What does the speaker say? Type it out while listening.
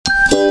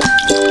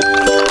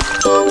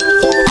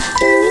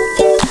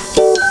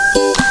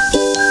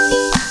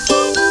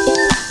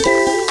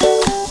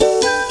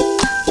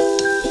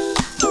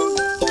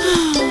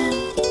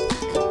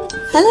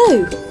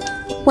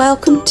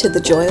welcome to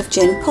the Joy of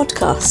Gin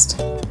podcast,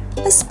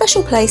 a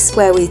special place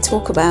where we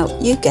talk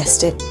about, you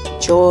guessed it,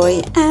 joy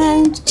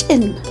and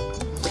gin.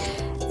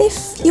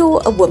 If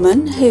you're a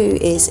woman who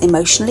is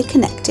emotionally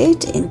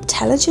connected,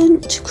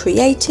 intelligent,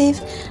 creative,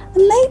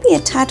 and maybe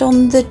a tad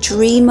on the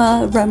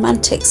dreamer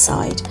romantic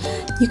side,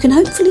 you can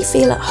hopefully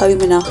feel at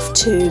home enough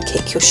to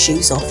kick your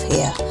shoes off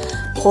here,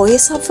 pour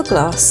yourself a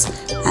glass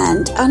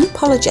and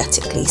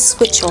unapologetically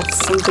switch off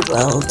from the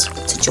world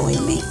to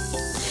join me.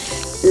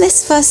 In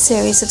this first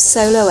series of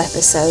solo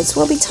episodes,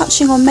 we'll be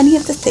touching on many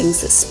of the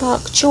things that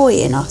spark joy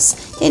in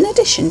us, in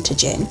addition to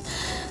gin,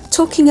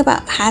 talking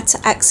about how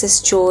to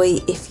access joy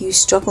if you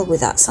struggle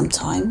with that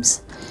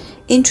sometimes,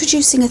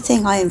 introducing a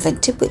thing I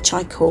invented which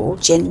I call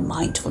gin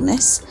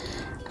mindfulness,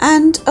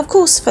 and of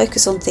course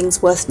focus on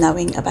things worth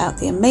knowing about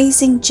the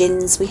amazing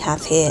gins we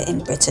have here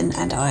in Britain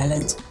and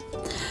Ireland.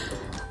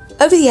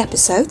 Over the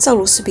episodes, I'll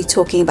also be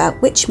talking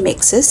about which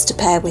mixers to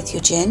pair with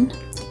your gin,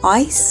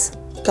 ice,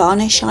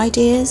 garnish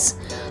ideas,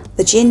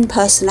 the gin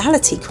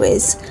personality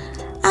quiz,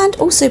 and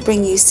also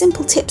bring you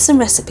simple tips and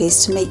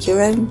recipes to make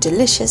your own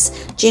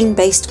delicious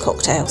gin-based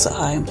cocktails at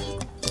home.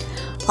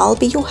 I'll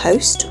be your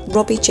host,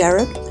 Robbie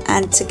Jerram,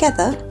 and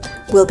together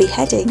we'll be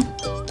heading,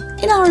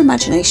 in our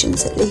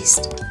imaginations at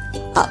least,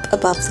 up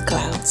above the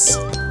clouds.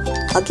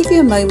 I'll give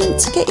you a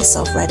moment to get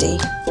yourself ready,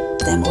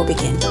 then we'll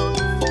begin.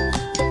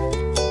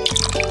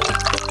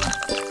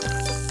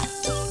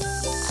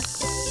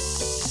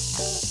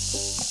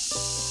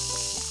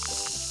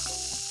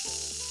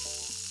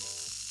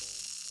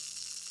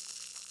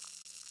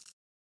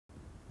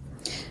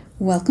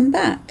 Welcome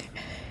back.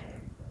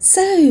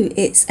 So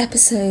it's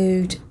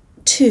episode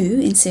 2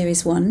 in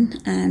series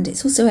 1, and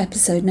it's also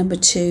episode number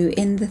 2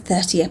 in the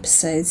 30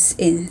 episodes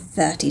in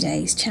 30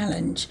 days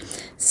challenge.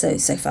 So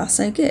far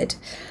so good.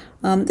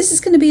 This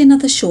is going to be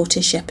another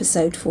shortish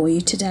episode for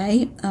you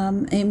today,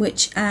 in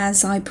which,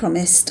 as I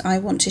promised, I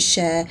want to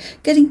share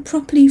getting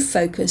properly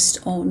focused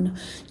on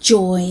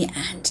joy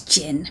and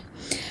gin.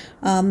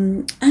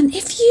 And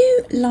if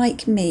you,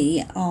 like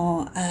me,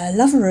 are a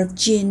lover of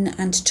gin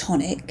and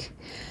tonic,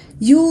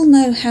 you'll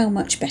know how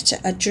much better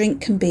a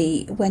drink can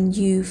be when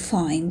you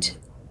find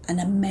an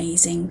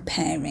amazing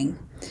pairing.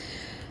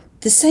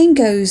 The same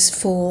goes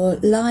for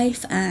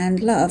life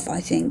and love,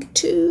 I think.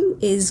 2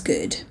 is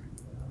good.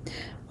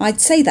 I'd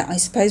say that, I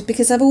suppose,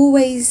 because I've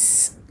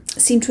always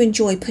seemed to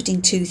enjoy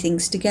putting 2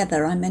 things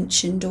together. I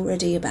mentioned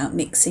already about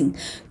mixing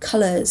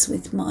colours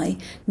with my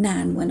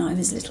nan when I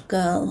was a little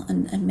girl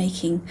and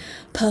making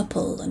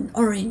purple and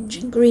orange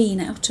and green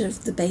out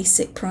of the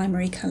basic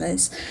primary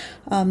colours.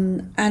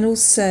 And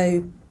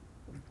also,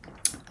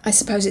 I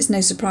suppose it's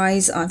no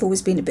surprise, I've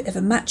always been a bit of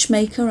a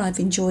matchmaker. I've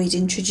enjoyed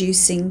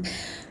introducing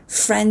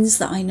friends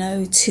that I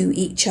know to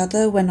each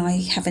other when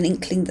I have an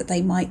inkling that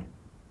they might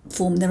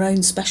form their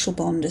own special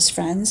bond as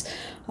friends.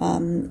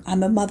 I'm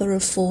a mother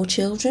of 4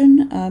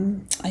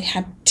 children. I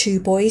had 2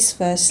 boys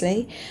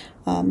firstly,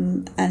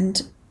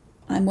 and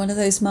I'm one of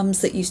those mums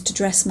that used to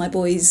dress my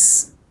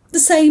boys the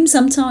same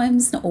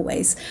sometimes, not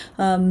always.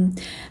 And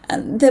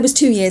there was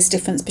 2 years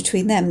difference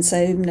between them,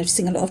 so I'm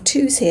noticing a lot of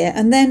 2s here.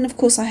 And then of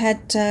course I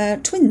had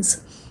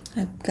twins,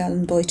 girl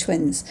and boy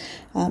twins,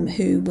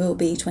 who will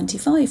be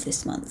 25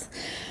 this month.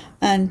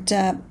 And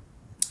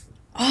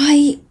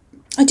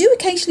I do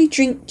occasionally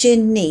drink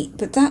gin neat,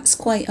 but that's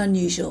quite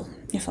unusual,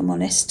 if I'm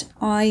honest.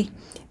 I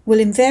will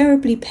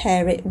invariably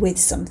pair it with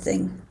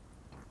something.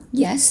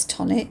 Yes,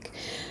 tonic.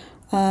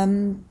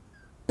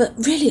 But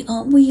really,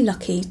 aren't we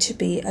lucky to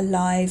be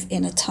alive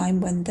in a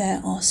time when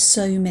there are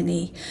so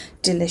many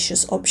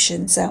delicious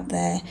options out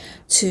there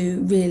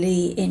to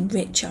really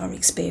enrich our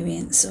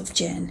experience of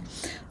gin?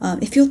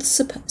 If you're the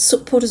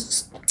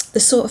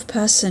sort of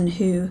person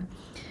who,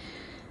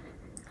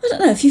 I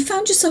don't know, if you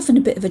found yourself in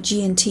a bit of a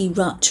G&T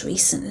rut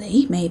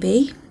recently,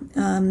 maybe,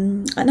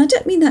 and I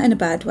don't mean that in a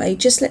bad way,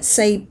 just let's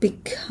say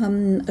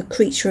become a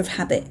creature of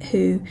habit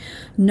who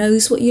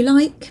knows what you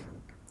like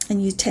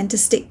and you tend to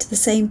stick to the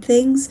same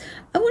things,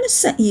 I want to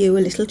set you a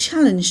little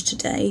challenge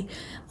today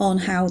on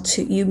how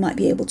you might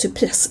be able to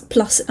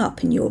plus it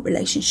up in your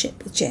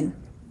relationship with gin.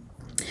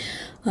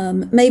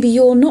 Maybe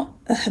you're not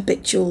a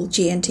habitual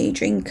G&T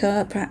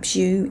drinker, perhaps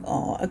you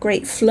are a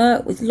great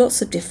flirt with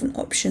lots of different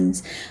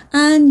options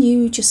and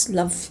you just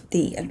love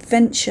the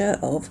adventure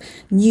of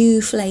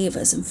new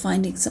flavours and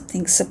finding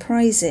something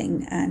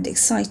surprising and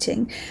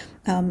exciting,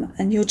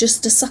 and you're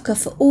just a sucker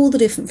for all the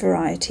different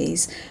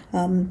varieties.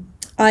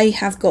 I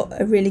have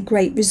got a really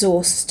great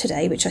resource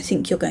today which I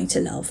think you're going to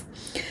love.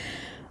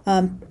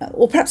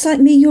 Or perhaps like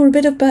me, you're a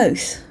bit of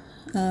both.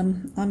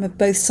 I'm a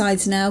both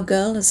sides now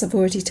girl, as I've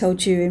already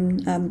told you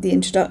in the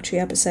introductory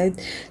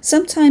episode.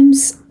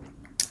 Sometimes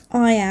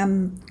I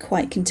am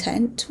quite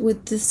content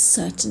with the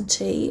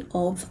certainty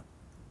of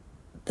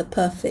the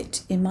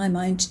perfect, in my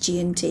mind,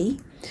 G&T.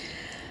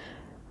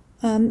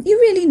 You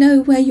really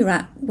know where you're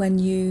at when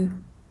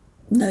you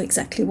know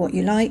exactly what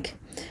you like.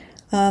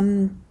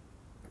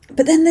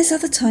 But then there's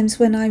other times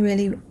when I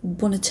really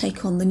want to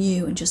take on the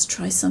new and just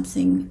try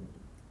something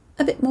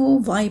a bit more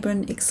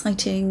vibrant,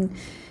 exciting,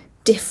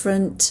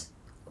 different,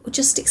 or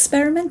just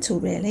experimental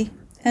really.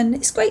 and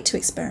it's great to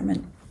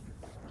experiment.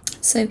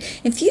 So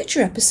in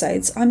future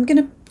episodes, I'm going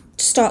to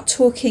start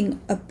talking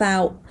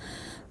about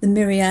the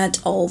myriad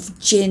of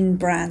gin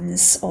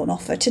brands on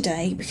offer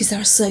today, because there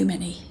are so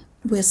many.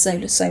 We're so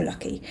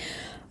lucky.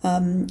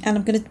 And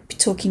I'm going to be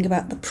talking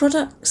about the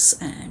products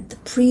and the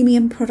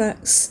premium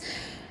products,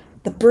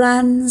 the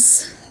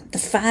brands, the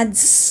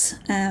fads,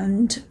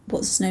 and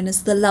what's known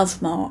as the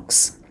love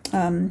marks.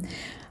 And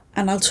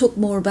I'll talk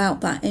more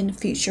about that in a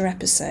future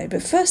episode.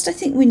 But first, I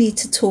think we need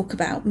to talk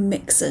about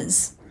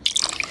mixers.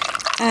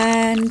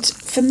 And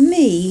for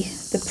me,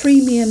 the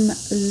premium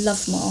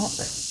love mark,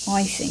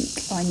 I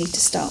think I need to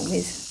start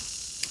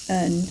with,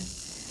 and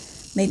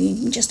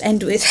maybe just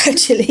end with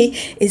actually,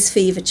 is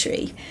Fever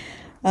Tree.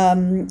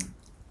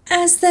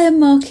 As their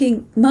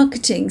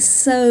marketing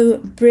so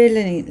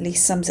brilliantly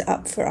sums it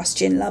up for us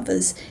gin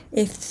lovers: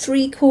 if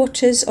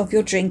 3/4 of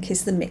your drink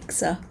is the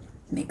mixer,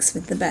 mix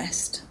with the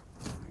best.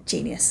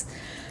 Genius.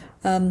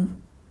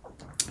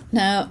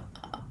 Now,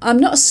 I'm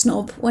not a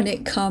snob when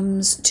it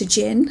comes to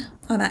gin.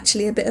 I'm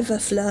actually a bit of a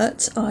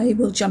flirt. I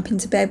will jump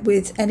into bed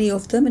with any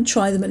of them and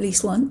try them at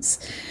least once.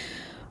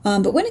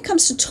 But when it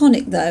comes to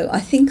tonic, though, I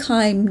think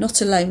I'm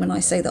not alone when I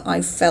say that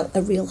I felt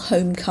a real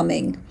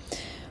homecoming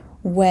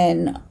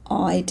when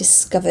I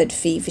discovered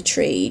Fever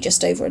Tree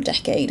just over a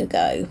decade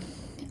ago.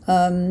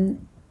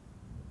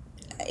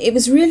 It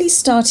was really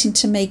starting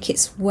to make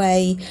its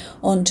way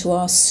onto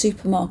our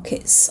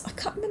supermarkets. I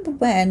can't remember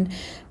when.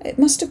 It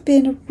must have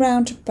been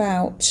around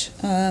about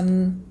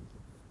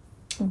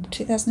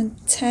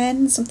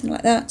 2010, something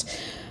like that.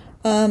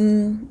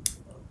 And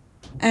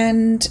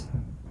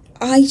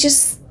I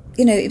just,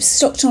 it was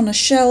stocked on our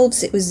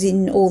shelves. It was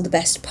in all the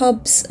best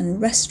pubs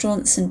and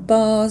restaurants and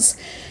bars,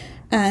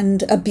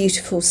 and a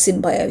beautiful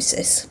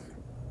symbiosis.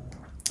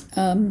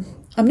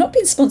 I'm not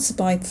being sponsored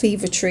by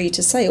Fever Tree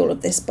to say all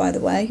of this, by the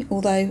way,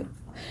 although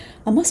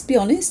I must be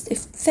honest,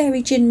 if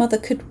Fairy Gin Mother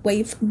could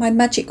wave my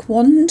magic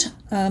wand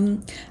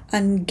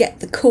and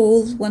get the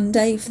call one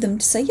day for them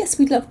to say, yes,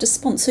 we'd love to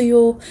sponsor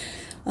your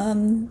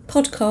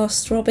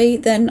podcast, Robbie,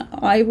 then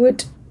I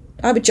would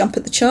jump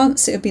at the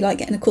chance. It would be like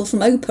getting a call from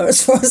Oprah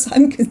as far as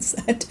I'm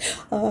concerned.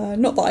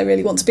 Not that I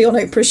really want to be on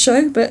Oprah's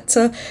show, but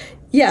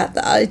yeah,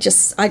 I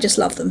just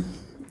love them.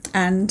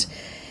 And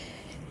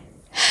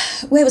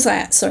where was I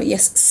at? Sorry,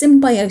 yes,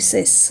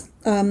 symbiosis.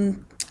 I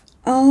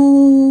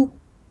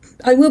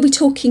will be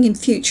talking in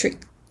future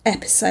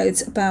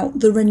episodes about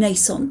the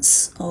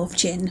renaissance of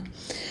gin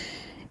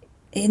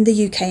in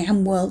the UK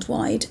and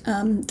worldwide,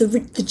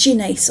 the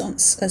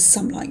gin-naissance, as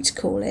some like to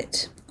call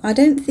it. I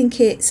don't think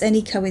it's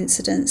any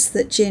coincidence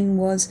that gin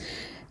was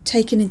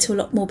taken into a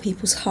lot more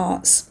people's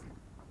hearts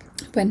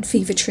when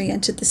Fever Tree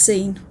entered the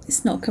scene.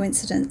 It's not a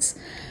coincidence.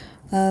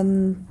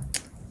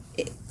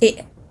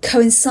 It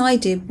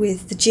coincided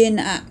with the Gin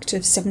Act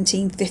of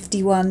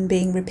 1751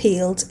 being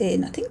repealed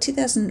in, I think,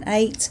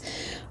 2008.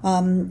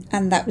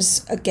 And that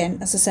was, again,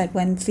 as I said,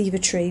 when Fever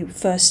Tree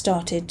first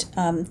started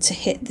to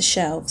hit the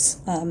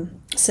shelves.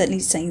 Certainly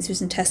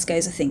Sainsbury's and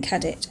Tesco's, I think,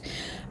 had it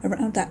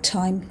around that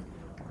time.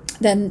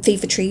 Then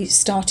Fever Tree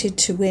started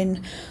to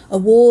win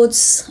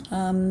awards.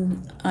 I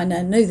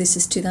know this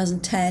is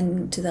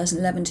 2010,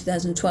 2011,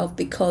 2012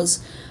 because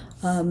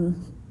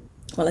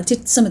I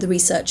did some of the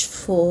research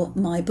for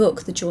my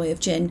book, The Joy of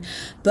Gin,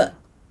 but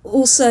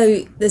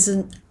also there's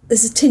a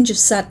tinge of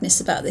sadness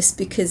about this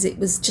because it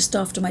was just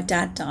after my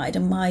dad died,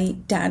 and my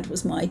dad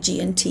was my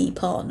G&T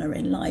partner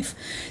in life,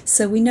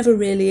 so we never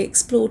really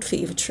explored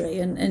Fever Tree,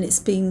 and it's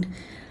been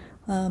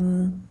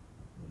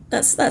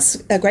that's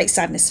a great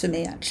sadness for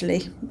me,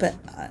 actually. But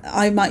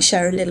I might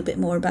share a little bit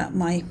more about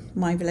my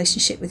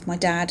relationship with my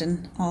dad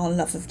and our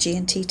love of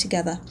G&T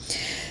together.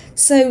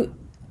 So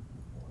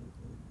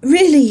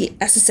really,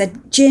 as I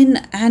said,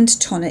 gin and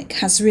tonic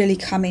has really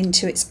come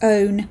into its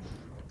own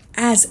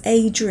as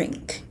a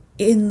drink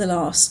in the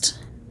last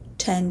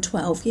 10,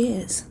 12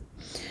 years.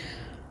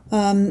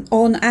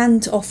 On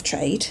and off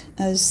trade,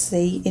 as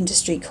the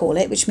industry call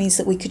it, which means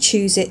that we could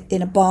choose it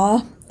in a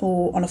bar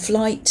or on a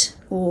flight,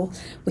 or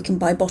we can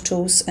buy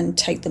bottles and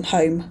take them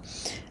home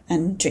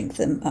and drink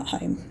them at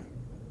home.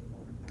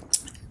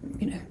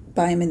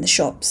 Buy them in the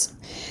shops.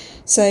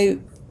 So,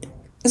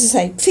 as I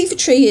say, Fever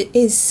Tree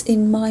is,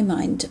 in my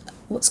mind,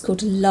 what's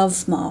called a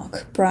love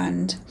mark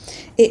brand.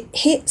 It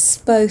hits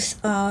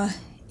both our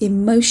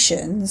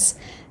emotions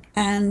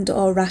and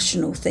our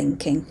rational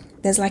thinking.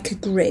 There's like a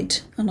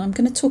grid, and I'm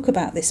going to talk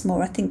about this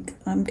more. I think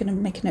I'm going to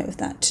make a note of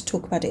that to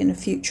talk about it in a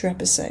future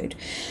episode.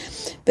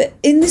 But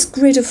in this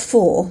grid of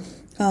 4,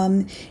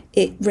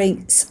 it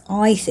rates,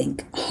 I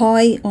think,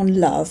 high on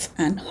love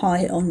and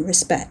high on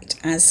respect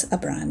as a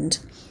brand,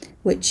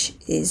 which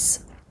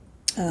is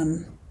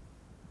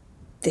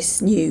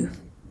this new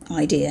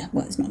idea.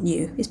 Well, it's not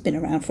new, it's been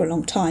around for a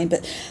long time,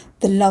 but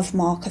the love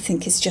mark, I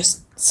think, is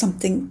just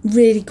something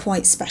really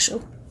quite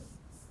special,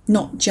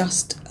 not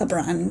just a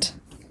brand.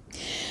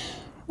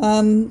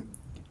 And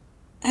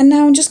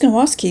now I'm just going to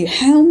ask you,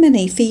 how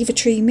many Fever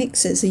Tree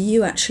mixers are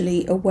you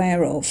actually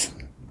aware of?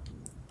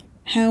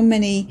 How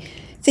many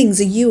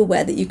things are you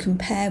aware that you can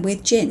pair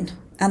with gin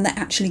and they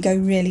actually go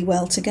really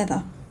well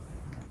together.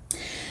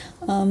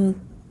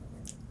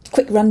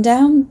 Quick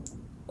rundown.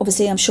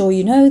 Obviously, I'm sure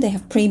you know, they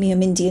have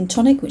premium Indian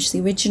tonic, which is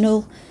the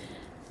original.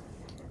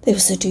 They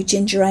also do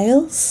ginger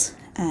ales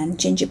and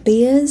ginger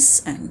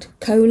beers and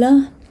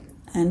cola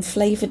and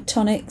flavoured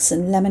tonics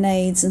and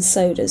lemonades and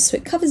sodas. So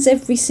it covers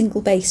every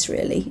single base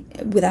really,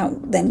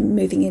 without then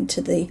moving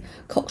into the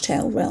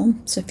cocktail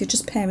realm. So if you're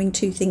just pairing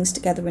two things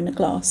together in a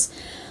glass,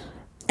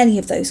 any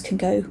of those can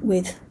go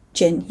with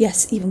gin.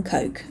 Yes, even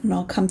Coke. And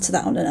I'll come to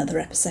that on another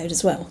episode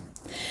as well.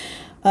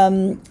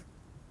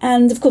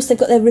 And of course, they've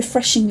got their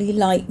refreshingly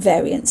light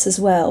variants as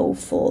well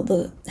for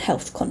the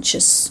health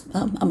conscious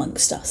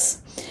amongst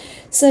us.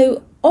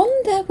 So on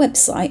their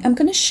website, I'm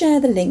going to share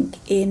the link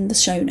in the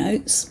show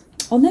notes.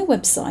 On their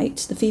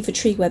website, the Fever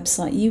Tree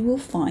website, you will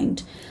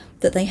find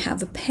that they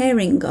have a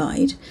pairing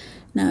guide.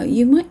 Now,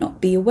 you might not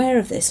be aware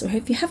of this, or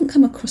if you haven't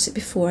come across it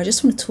before, I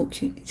just want to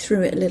talk you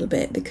through it a little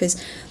bit,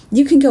 because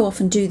you can go off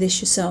and do this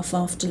yourself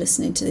after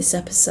listening to this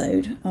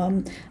episode.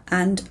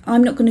 And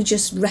I'm not going to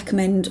just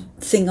recommend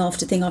thing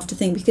after thing after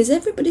thing, because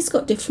everybody's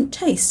got different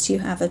tastes. You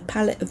have a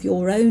palette of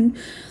your own.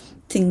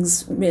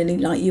 Things really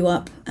light you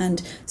up,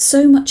 and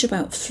so much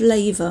about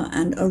flavour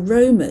and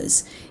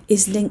aromas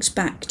is linked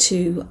back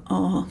to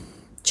our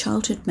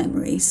childhood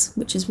memories,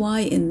 which is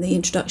why in the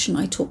introduction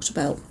I talked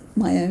about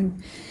my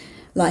own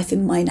life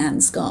in my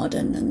nan's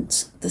garden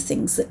and the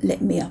things that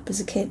lit me up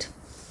as a kid.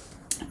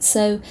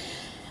 So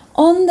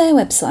on their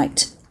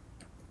website,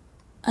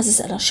 as I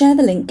said, I'll share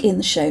the link in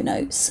the show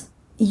notes.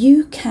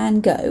 You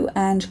can go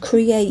and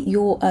create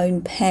your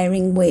own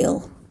pairing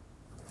wheel,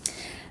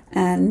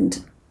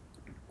 and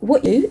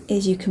what you do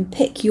is you can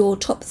pick your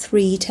top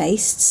 3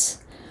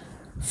 tastes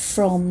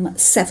from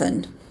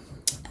 7,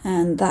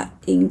 and that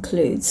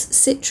includes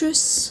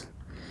citrus,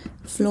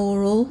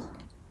 floral,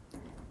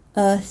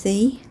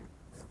 earthy,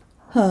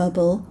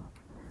 herbal,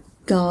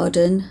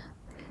 garden,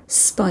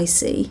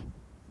 spicy,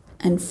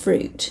 and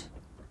fruit.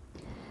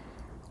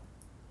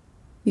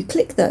 You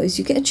click those,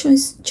 you get a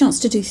chance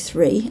to do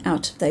 3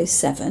 out of those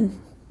 7.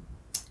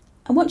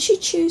 And once you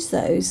choose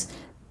those,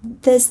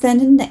 there's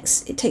then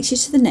it takes you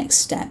to the next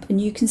step,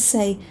 and you can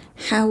say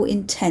how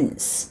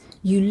intense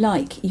you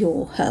like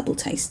your herbal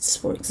tastes,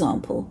 for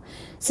example.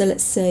 So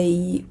let's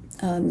say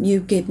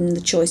you've given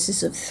the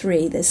choices of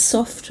 3. There's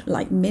soft,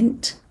 like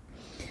mint.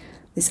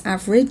 There's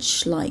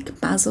average, like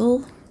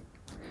basil.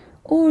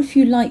 Or if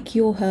you like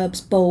your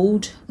herbs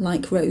bold,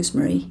 like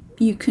rosemary,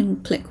 you can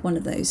click one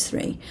of those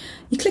 3.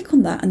 You click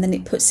on that, and then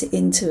it puts it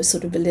into a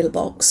sort of a little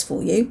box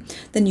for you.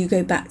 Then you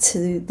go back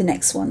to the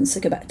next one.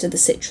 So go back to the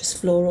citrus,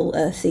 floral,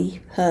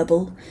 earthy,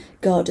 herbal,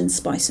 garden,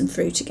 spice and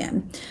fruit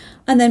again.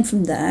 And then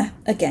from there,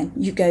 again,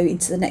 you go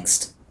into the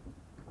next.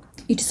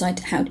 You decide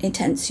how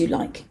intense you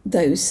like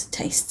those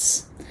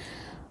tastes.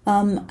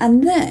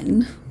 And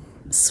then,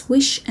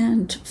 swish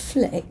and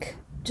flick,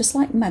 just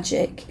like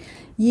magic,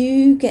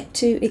 you get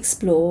to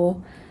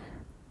explore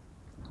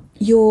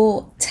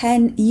your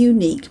 10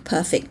 unique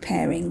perfect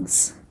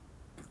pairings,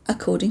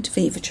 according to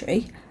Fever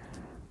Tree,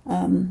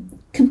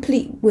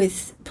 complete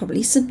with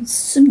probably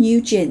some new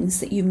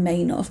gins that you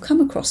may not have come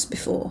across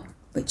before,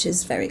 which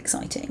is very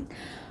exciting.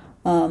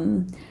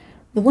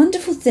 The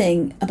wonderful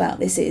thing about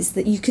this is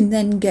that you can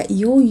then get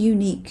your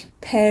unique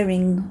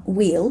pairing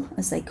wheel,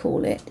 as they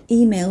call it,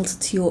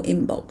 emailed to your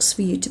inbox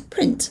for you to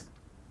print.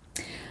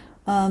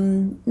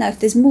 Now, if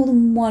there's more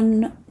than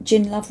one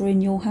gin lover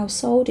in your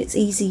household, it's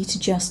easy to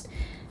just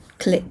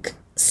click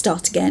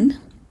start again,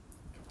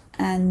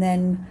 and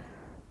then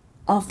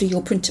after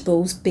your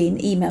printable's been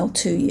emailed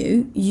to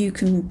you, you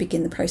can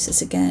begin the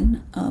process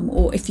again.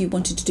 Or if you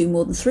wanted to do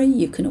more than 3,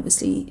 you can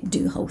obviously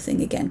do the whole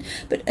thing again.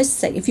 But as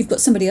I say, if you've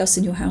got somebody else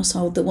in your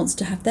household that wants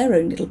to have their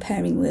own little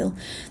pairing wheel,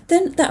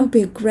 then that would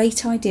be a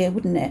great idea,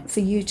 wouldn't it, for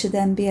you to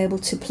then be able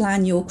to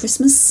plan your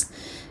Christmas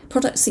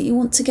products that you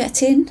want to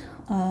get in,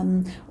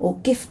 or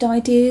gift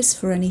ideas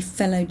for any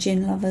fellow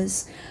gin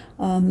lovers.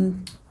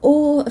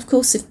 Or, of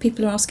course, if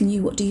people are asking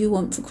you what do you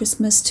want for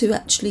Christmas, to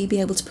actually be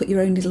able to put your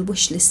own little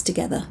wish list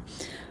together.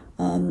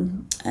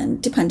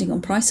 And depending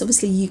on price,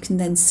 obviously, you can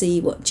then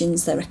see what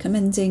gins they're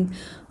recommending,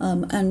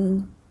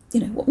 and,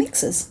 what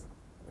mixers.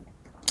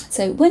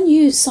 So when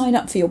you sign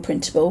up for your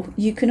printable,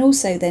 you can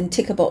also then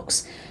tick a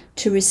box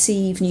to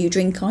receive new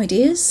drink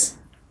ideas,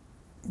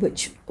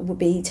 which will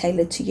be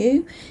tailored to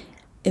you,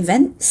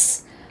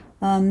 events,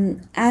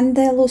 and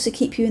they'll also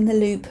keep you in the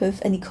loop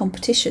of any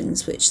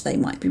competitions which they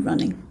might be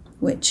running,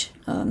 which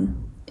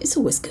it's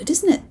always good,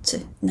 isn't it,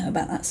 to know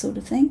about that sort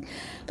of thing.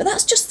 But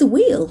that's just the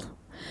wheel.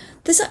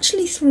 There's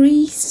actually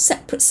 3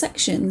 separate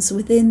sections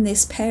within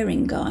this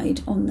pairing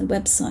guide on the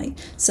website.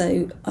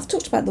 So I've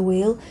talked about the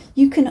wheel.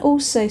 You can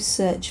also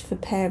search for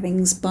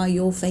pairings by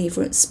your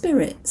favourite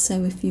spirit.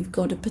 So if you've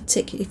got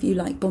if you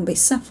like Bombay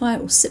Sapphire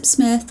or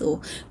Sipsmith or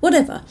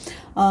whatever,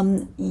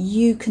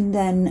 you can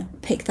then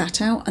pick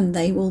that out, and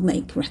they will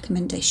make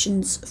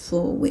recommendations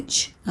for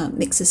which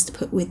mixes to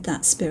put with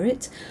that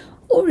spirit.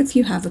 Or if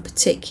you have a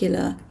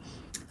particular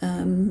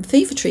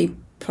Fever Tree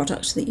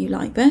product that you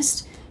like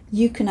best,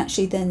 you can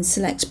actually then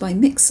select by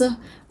mixer,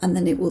 and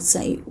then it will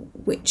say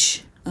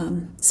which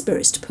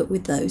spirits to put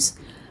with those.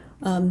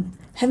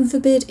 Heaven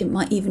forbid, it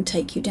might even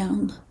take you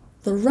down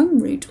the rum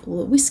route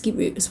or the whiskey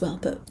route as well,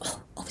 but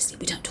obviously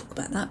we don't talk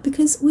about that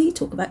because we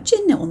talk about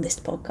gin now on this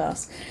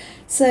podcast.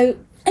 So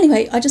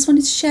anyway, I just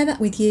wanted to share that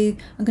with you.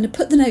 I'm going to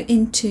put the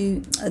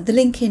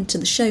link into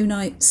the show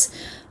notes,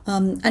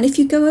 and if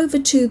you go over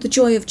to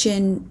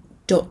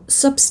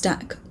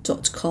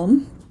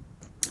thejoyofgin.substack.com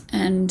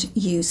and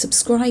you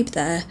subscribe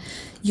there,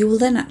 you will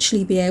then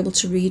actually be able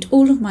to read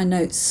all of my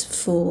notes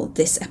for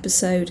this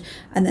episode,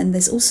 and then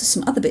there's also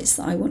some other bits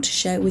that I want to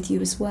share with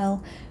you as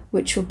well,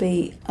 which will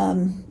be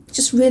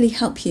just really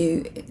help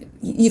you.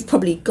 You've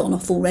probably gone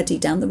off already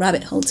down the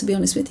rabbit hole, to be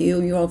honest with you.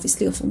 You're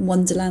obviously off on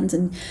Wonderland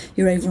and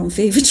you're over on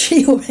Fever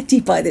Tree already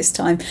by this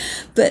time,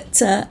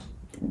 but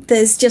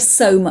there's just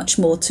so much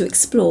more to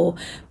explore.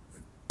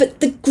 But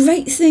the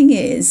great thing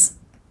is,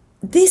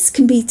 this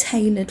can be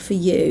tailored for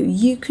you.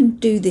 You can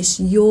do this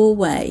your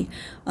way.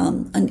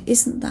 And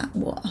isn't that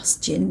what us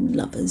gin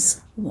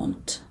lovers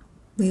want?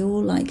 We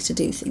all like to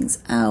do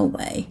things our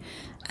way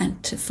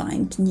and to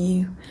find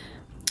new,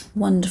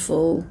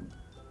 wonderful,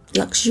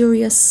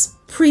 luxurious,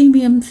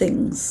 premium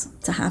things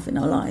to have in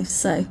our lives.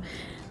 So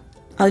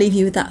I'll leave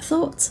you with that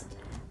thought.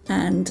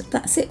 And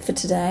that's it for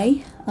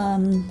today.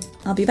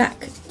 I'll be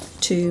back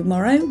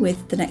tomorrow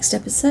with the next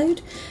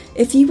episode.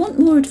 If you want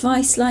more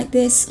advice like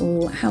this,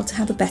 or how to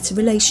have a better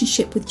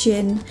relationship with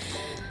gin,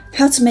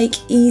 how to make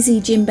easy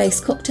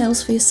gin-based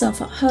cocktails for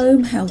yourself at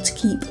home, how to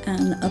keep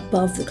an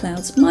above the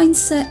clouds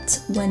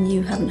mindset when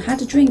you haven't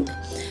had a drink,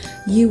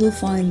 you will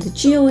find The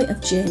Joy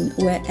of Gin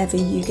wherever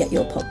you get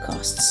your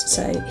podcasts.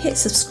 So hit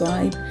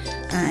subscribe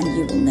and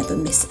you will never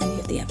miss any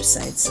of the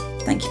episodes.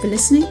 Thank you for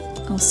listening.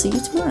 I'll see you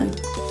tomorrow.